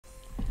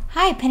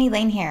Hi, Penny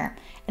Lane here.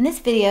 In this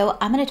video,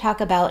 I'm going to talk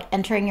about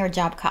entering your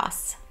job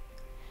costs.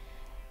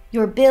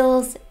 Your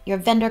bills, your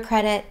vendor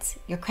credits,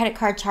 your credit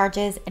card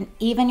charges, and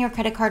even your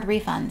credit card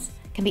refunds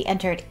can be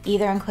entered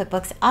either in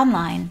QuickBooks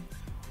Online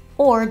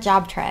or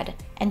JobTread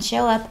and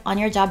show up on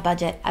your job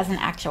budget as an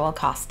actual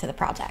cost to the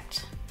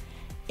project.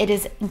 It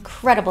is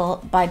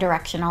incredible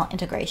bi-directional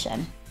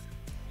integration.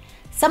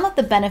 Some of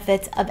the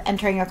benefits of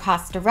entering your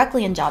costs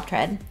directly in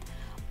JobTread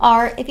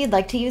are if you'd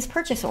like to use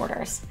purchase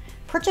orders.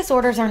 Purchase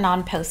orders are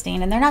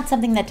non-posting and they're not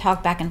something that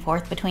talk back and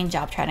forth between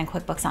JobTread and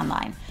QuickBooks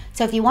Online.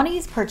 So if you want to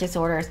use purchase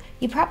orders,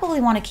 you probably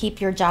want to keep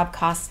your job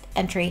cost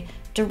entry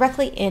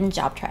directly in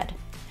JobTread.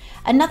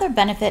 Another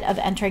benefit of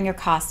entering your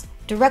costs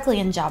directly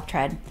in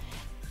JobTread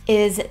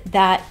is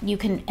that you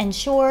can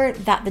ensure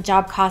that the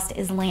job cost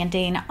is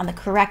landing on the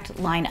correct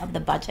line of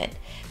the budget.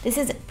 This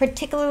is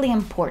particularly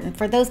important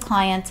for those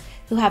clients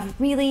who have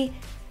really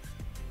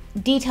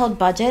detailed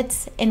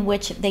budgets in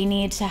which they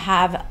need to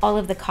have all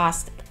of the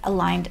costs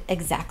aligned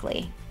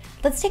exactly.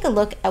 Let's take a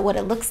look at what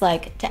it looks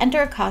like to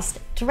enter a cost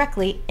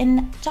directly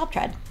in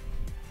JobTread.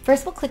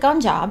 First, we'll click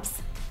on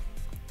Jobs,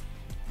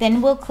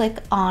 then we'll click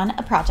on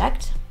a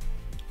project,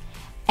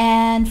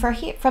 and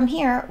from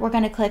here, we're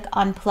going to click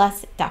on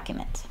Plus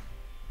Document.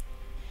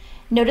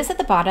 Notice at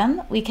the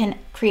bottom, we can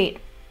create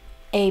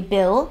a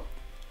bill,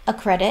 a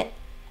credit,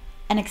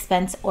 an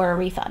expense, or a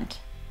refund.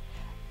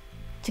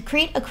 To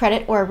create a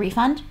credit or a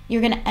refund,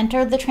 you're going to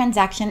enter the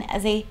transaction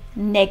as a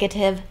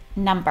negative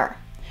number.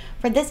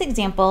 For this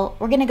example,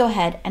 we're going to go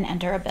ahead and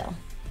enter a bill.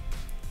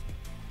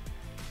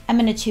 I'm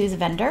going to choose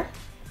vendor,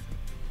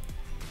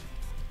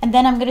 and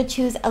then I'm going to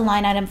choose a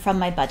line item from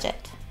my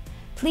budget.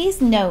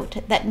 Please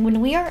note that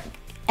when we are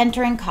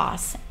entering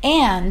costs,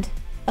 and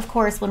of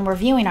course when we're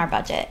viewing our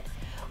budget,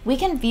 we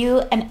can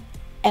view and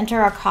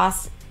enter our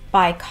costs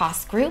by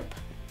cost group,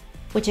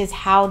 which is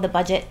how the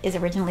budget is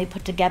originally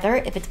put together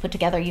if it's put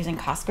together using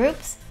cost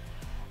groups,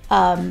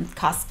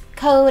 cost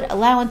code,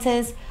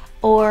 allowances,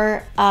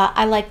 or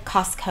I like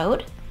cost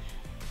code.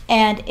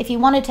 And if you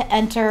wanted to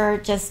enter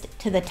just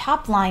to the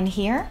top line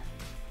here,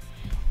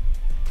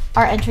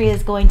 our entry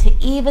is going to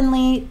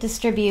evenly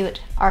distribute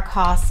our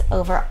costs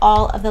over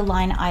all of the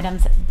line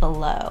items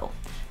below.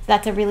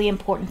 That's a really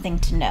important thing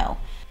to know.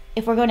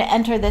 If we're going to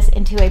enter this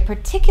into a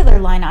particular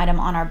line item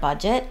on our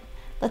budget,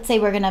 let's say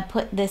we're going to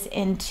put this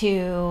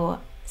into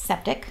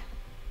septic,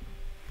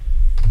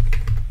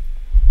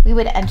 we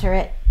would enter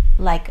it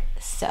like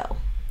so.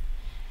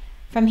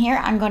 From here,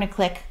 I'm going to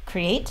click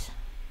Create.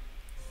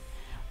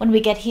 When we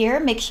get here,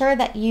 make sure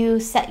that you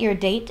set your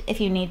date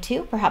if you need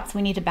to. Perhaps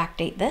we need to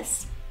backdate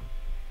this.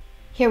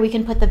 Here we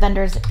can put the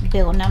vendor's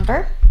bill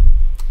number.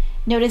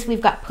 Notice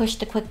we've got Push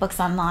to QuickBooks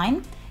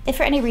Online. If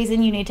for any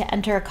reason you need to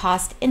enter a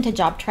cost into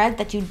JobTread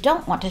that you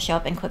don't want to show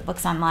up in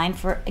QuickBooks Online,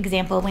 for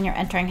example, when you're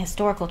entering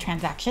historical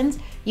transactions,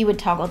 you would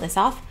toggle this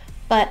off.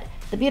 But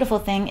the beautiful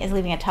thing is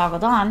leaving it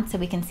toggled on so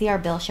we can see our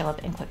bill show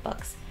up in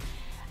QuickBooks.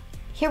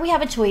 Here we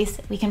have a choice.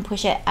 We can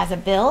push it as a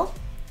bill,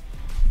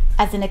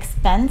 as an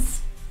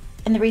expense,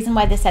 and the reason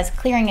why this says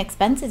clearing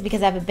expense is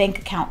because I have a bank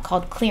account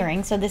called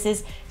clearing. So this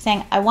is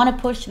saying I want to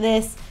push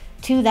this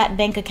to that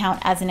bank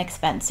account as an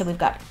expense. So we've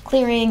got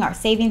clearing, our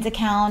savings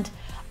account.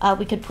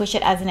 We could push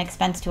it as an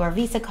expense to our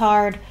Visa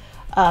card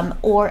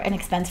or an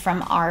expense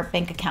from our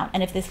bank account.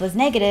 And if this was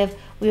negative,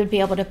 we would be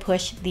able to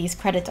push these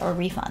credits or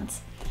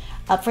refunds.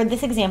 For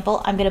this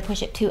example, I'm going to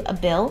push it to a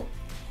bill,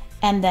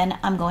 and then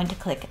I'm going to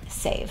click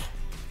Save.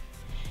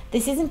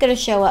 This isn't going to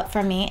show up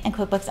for me in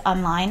QuickBooks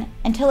Online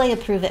until I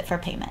approve it for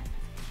payment.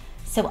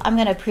 So I'm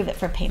going to approve it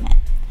for payment.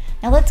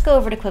 Now let's go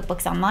over to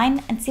QuickBooks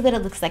Online and see what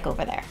it looks like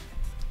over there.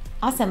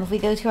 Awesome. If we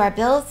go to our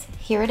bills,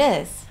 here it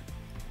is,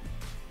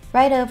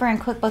 right over in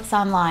QuickBooks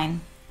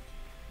Online.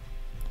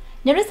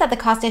 Notice that the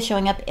cost is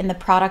showing up in the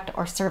product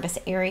or service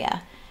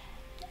area.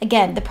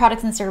 Again, the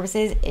products and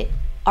services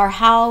are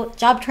how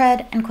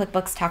JobTread and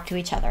QuickBooks talk to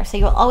each other. So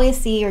you'll always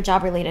see your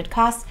job-related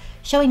costs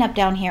showing up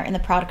down here in the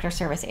product or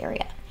service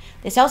area.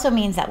 This also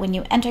means that when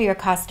you enter your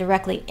costs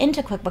directly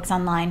into QuickBooks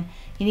Online,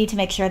 you need to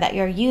make sure that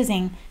you're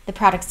using the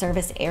product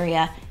service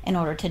area in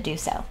order to do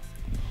so.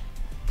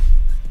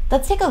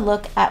 Let's take a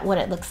look at what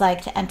it looks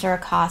like to enter a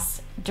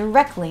cost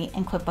directly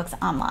in QuickBooks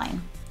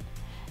Online.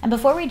 And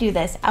before we do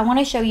this, I want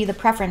to show you the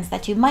preference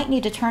that you might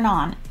need to turn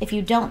on if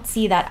you don't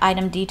see that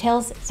item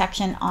details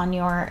section on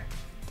your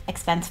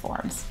expense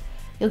forms.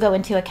 You'll go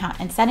into Account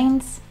and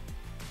Settings.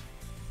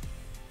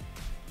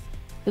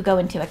 You'll go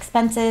into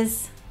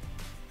Expenses.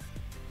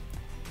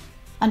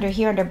 Under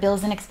here, under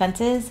Bills and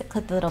Expenses,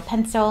 click the little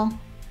pencil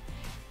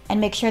and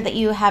make sure that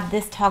you have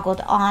this toggled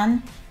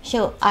on,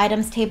 Show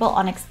Items Table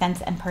on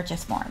Expense and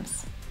Purchase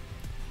Forms.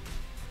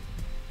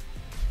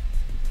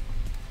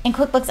 In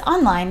QuickBooks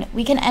Online,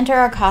 we can enter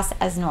our costs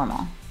as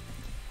normal.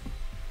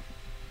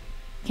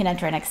 You can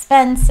enter an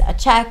expense, a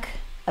check,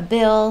 a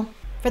bill.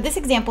 For this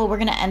example, we're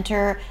going to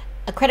enter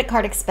a credit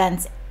card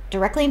expense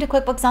directly into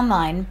QuickBooks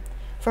Online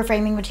for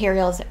framing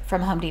materials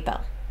from Home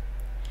Depot.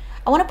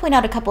 I want to point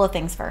out a couple of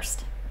things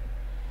first.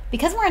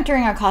 Because we're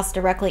entering our costs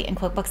directly in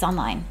QuickBooks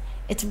Online,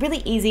 It's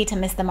really easy to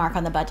miss the mark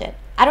on the budget.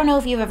 I don't know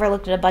if you've ever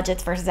looked at a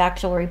budgets versus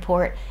actual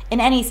report in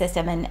any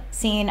system and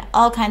seen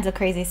all kinds of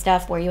crazy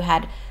stuff where you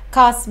had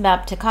costs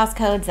mapped to cost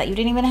codes that you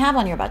didn't even have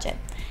on your budget.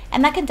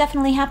 And that can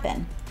definitely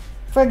happen.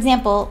 For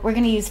example, we're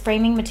going to use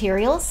framing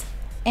materials.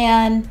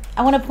 And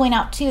I want to point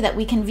out too that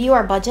we can view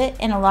our budget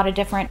in a lot of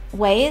different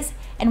ways.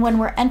 And when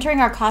we're entering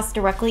our costs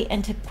directly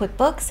into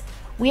QuickBooks,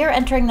 we are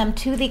entering them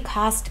to the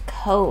cost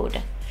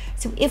code.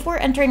 So if we're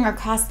entering our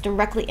costs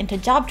directly into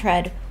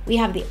JobTread, we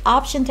have the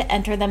option to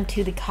enter them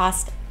to the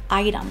cost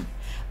item.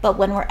 But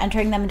when we're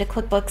entering them into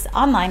QuickBooks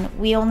Online,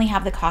 we only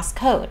have the cost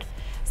code.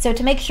 So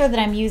to make sure that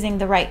I'm using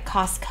the right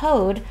cost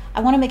code,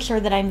 I want to make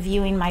sure that I'm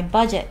viewing my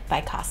budget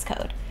by cost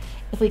code.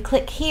 If we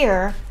click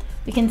here,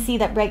 we can see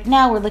that right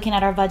now we're looking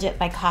at our budget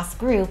by cost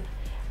group.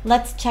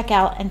 Let's check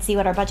out and see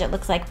what our budget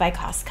looks like by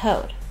cost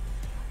code.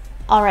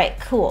 All right,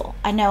 cool.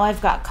 I know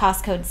I've got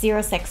cost code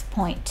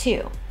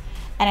 06.2.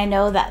 And I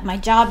know that my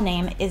job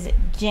name is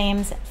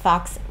James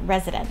Fox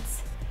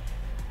Residence.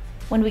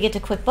 When we get to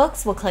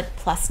QuickBooks, we'll click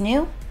Plus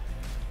New,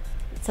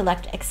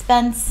 select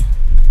Expense.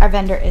 Our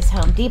vendor is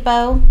Home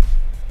Depot.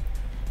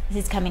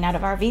 This is coming out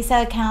of our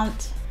Visa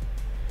account.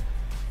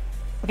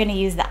 We're going to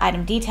use the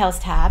Item Details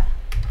tab.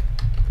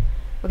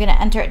 We're going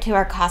to enter it to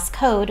our cost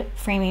code,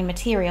 Framing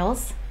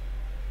Materials.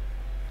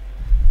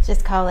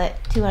 Just call it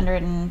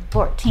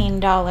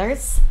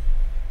 $214.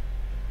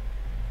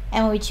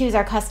 And when we choose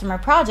our customer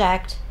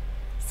project,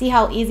 see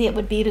how easy it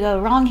would be to go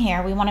wrong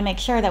here. We want to make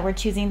sure that we're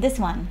choosing this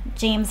one,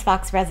 James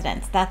Fox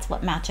Residence. That's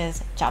what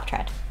matches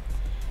JobTread.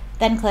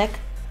 Then click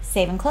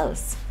Save and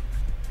Close.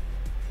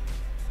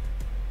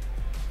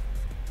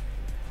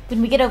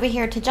 When we get over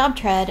here to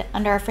JobTread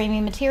under our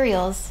framing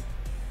materials,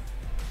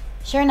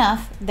 sure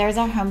enough, there's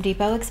our Home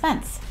Depot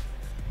expense.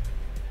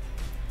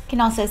 You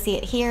can also see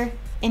it here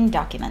in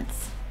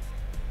Documents.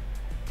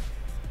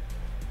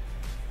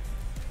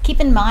 Keep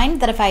in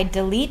mind that if I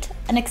delete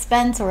an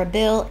expense or a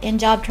bill in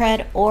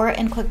JobTread or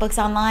in QuickBooks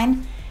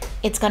Online,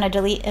 it's going to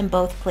delete in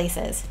both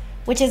places,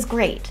 which is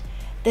great.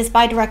 This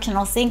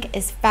bidirectional sync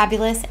is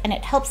fabulous and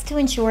it helps to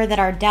ensure that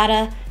our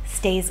data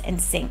stays in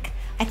sync.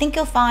 I think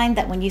you'll find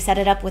that when you set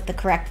it up with the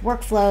correct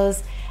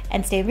workflows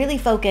and stay really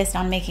focused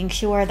on making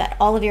sure that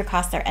all of your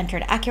costs are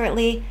entered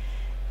accurately,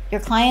 your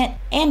client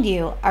and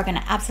you are going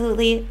to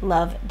absolutely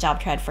love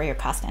JobTread for your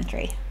cost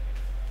entry.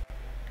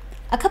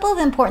 A couple of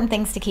important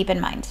things to keep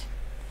in mind.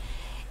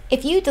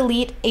 If you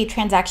delete a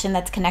transaction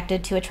that's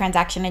connected to a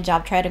transaction in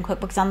JobTread and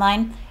QuickBooks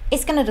Online,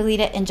 it's going to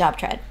delete it in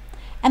JobTread.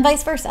 And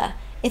vice versa.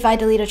 If I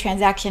delete a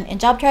transaction in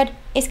JobTread,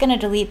 it's going to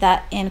delete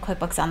that in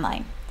QuickBooks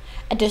Online.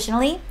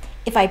 Additionally,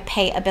 if I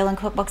pay a bill in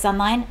QuickBooks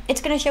Online, it's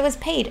going to show as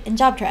paid in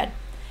JobTread.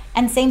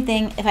 And same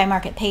thing, if I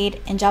mark it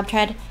paid in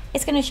JobTread,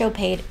 it's going to show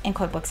paid in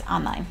QuickBooks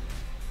Online.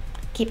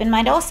 Keep in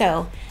mind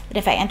also that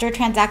if I enter a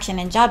transaction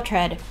in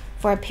JobTread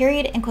for a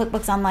period in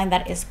QuickBooks Online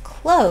that is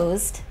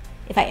closed,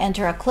 if I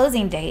enter a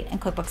closing date in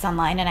QuickBooks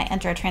Online and I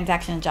enter a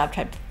transaction in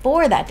JobTread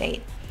for that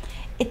date,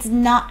 it's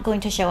not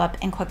going to show up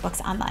in QuickBooks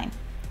Online.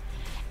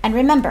 And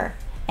remember,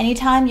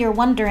 anytime you're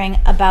wondering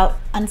about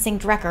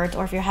unsynced records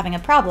or if you're having a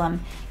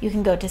problem, you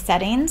can go to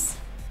Settings,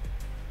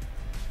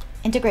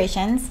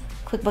 Integrations,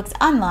 QuickBooks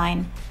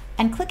Online,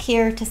 and click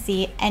here to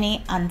see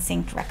any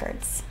unsynced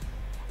records.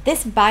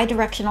 This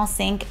bidirectional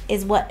sync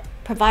is what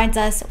provides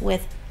us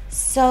with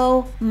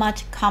so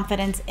much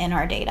confidence in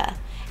our data.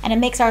 And it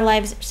makes our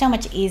lives so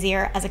much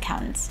easier as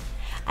accountants.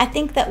 I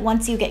think that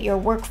once you get your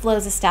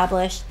workflows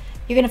established,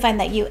 you're going to find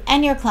that you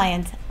and your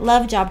clients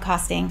love job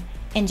costing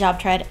in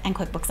JobTread and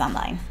QuickBooks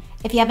Online.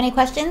 If you have any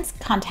questions,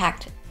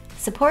 contact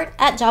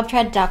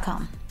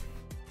support@jobtread.com.